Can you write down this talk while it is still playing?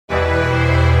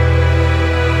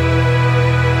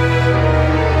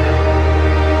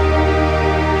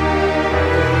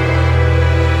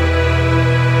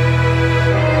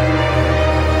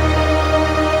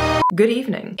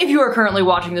are currently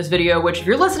watching this video, which if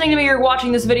you're listening to me or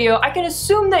watching this video, I can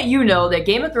assume that you know that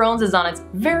Game of Thrones is on its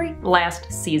very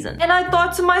last season. And I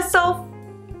thought to myself,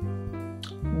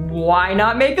 why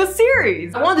not make a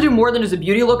series? I wanted to do more than just a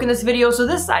beauty look in this video, so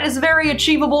this side is very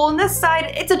achievable, and this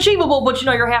side, it's achievable, but you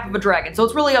know, you're half of a dragon, so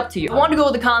it's really up to you. I wanted to go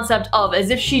with the concept of as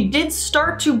if she did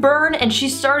start to burn and she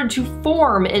started to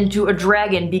form into a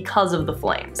dragon because of the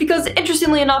flames. Because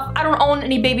interestingly enough, I don't own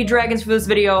any baby dragons for this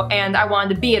video, and I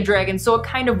wanted to be a dragon, so it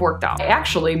kind of worked out. I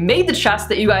actually made the chest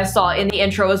that you guys saw in the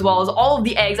intro, as well as all of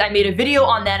the eggs. I made a video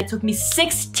on that. It took me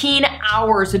 16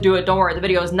 hours to do it. Don't worry, the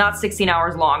video is not 16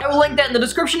 hours long. I will link that in the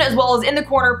description as well as in the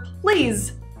corner.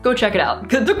 Please go check it out,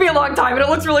 because it took me a long time and it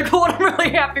looks really cool and I'm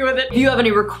really happy with it. If you have any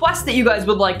requests that you guys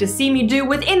would like to see me do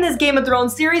within this Game of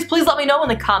Thrones series, please let me know in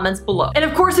the comments below. And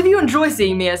of course, if you enjoy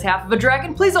seeing me as half of a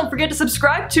dragon, please don't forget to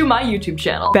subscribe to my YouTube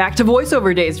channel. Back to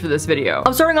voiceover days for this video.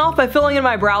 I'm starting off by filling in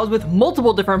my brows with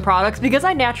multiple different products because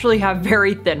I naturally have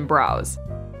very thin brows.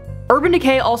 Urban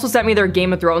Decay also sent me their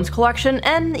Game of Thrones collection,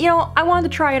 and you know, I wanted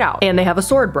to try it out. And they have a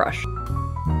sword brush.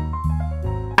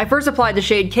 I first applied the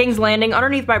shade King's Landing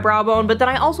underneath my brow bone, but then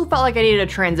I also felt like I needed a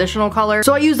transitional color,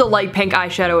 so I used a light pink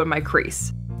eyeshadow in my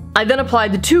crease. I then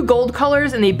applied the 2 gold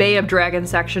colors in the Bay of Dragon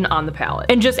section on the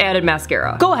palette, and just added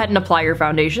mascara. Go ahead and apply your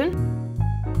foundation.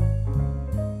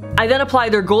 I then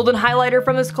applied their golden highlighter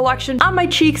from this collection on my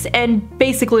cheeks and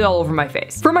basically all over my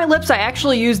face. For my lips, I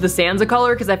actually used the Sansa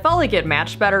color because I felt like it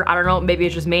matched better, I don't know, maybe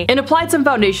it's just me, and applied some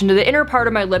foundation to the inner part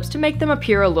of my lips to make them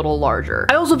appear a little larger.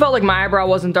 I also felt like my eyebrow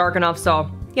wasn't dark enough, so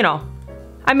you know,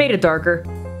 I made it darker.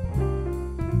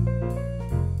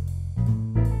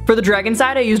 For the dragon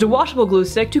side, I used a washable glue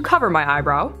stick to cover my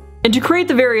eyebrow. And to create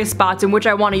the various spots in which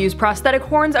I want to use prosthetic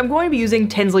horns, I'm going to be using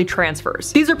Tinsley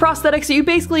transfers. These are prosthetics that you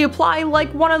basically apply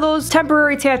like one of those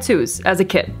temporary tattoos as a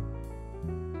kid.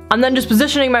 I'm then just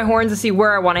positioning my horns to see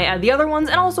where I want to add the other ones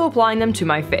and also applying them to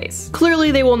my face.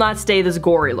 Clearly they will not stay this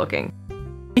gory looking.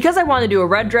 Because I wanted to do a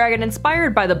red dragon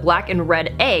inspired by the black and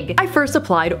red egg, I first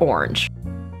applied orange.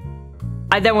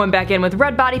 I then went back in with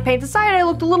red body paint, decided I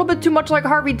looked a little bit too much like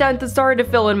Harvey Dent and started to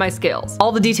fill in my scales.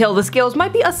 All the detail of the scales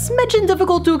might be a smidgen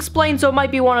difficult to explain, so it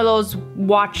might be one of those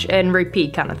watch and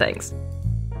repeat kind of things.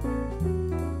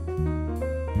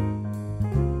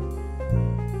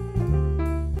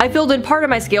 I filled in part of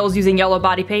my scales using yellow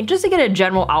body paint just to get a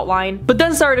general outline, but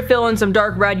then started to fill in some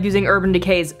dark red using Urban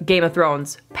Decay's Game of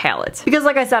Thrones palette. Because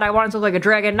like I said, I wanted to look like a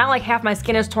dragon, not like half my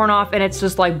skin is torn off and it's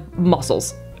just like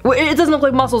muscles. It doesn't look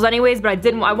like muscles anyways, but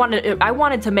I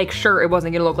wanted to make sure it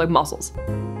wasn't gonna look like muscles.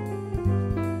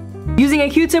 Using a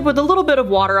Q-tip with a little bit of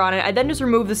water on it, I then just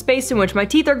removed the space in which my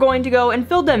teeth are going to go and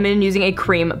filled them in using a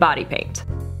cream body paint.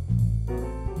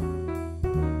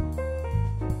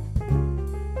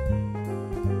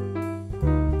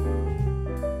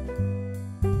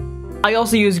 I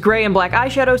also used gray and black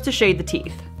eyeshadows to shade the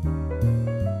teeth.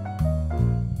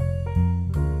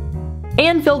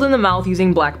 And filled in the mouth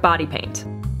using black body paint.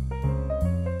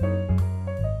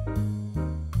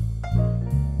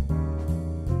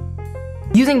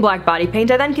 Using black body paint,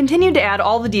 I then continued to add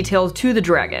all the details to the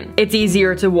dragon. It's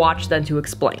easier to watch than to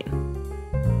explain.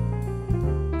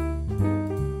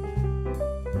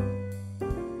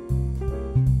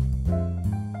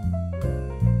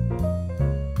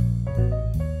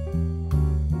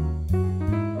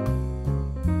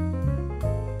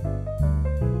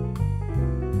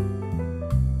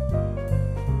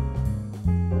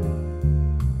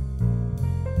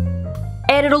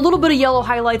 Added a little bit of yellow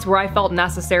highlights where I felt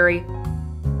necessary.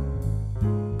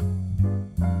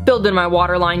 Filled in my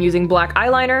waterline using black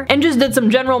eyeliner, and just did some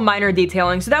general minor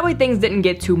detailing so that way things didn't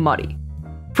get too muddy.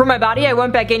 For my body, I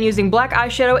went back in using black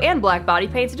eyeshadow and black body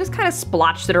paints and just kind of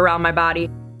splotched it around my body.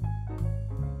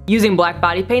 Using black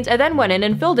body paints, I then went in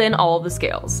and filled in all of the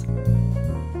scales.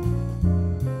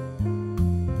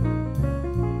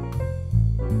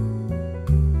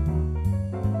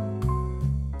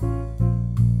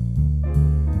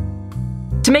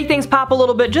 To make things pop a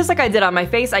little bit, just like I did on my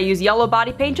face, I use yellow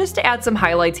body paint just to add some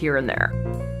highlights here and there.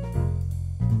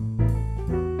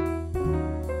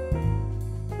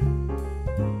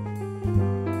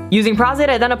 Using Pros-Aide,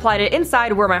 I then applied it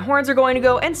inside where my horns are going to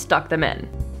go and stuck them in.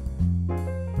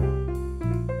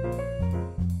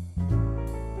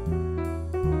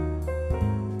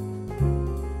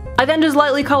 I then just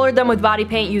lightly colored them with body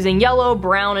paint using yellow,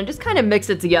 brown, and just kind of mixed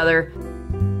it together.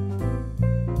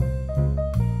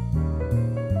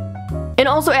 And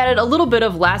also added a little bit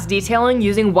of last detailing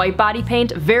using white body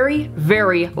paint very,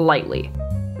 very lightly.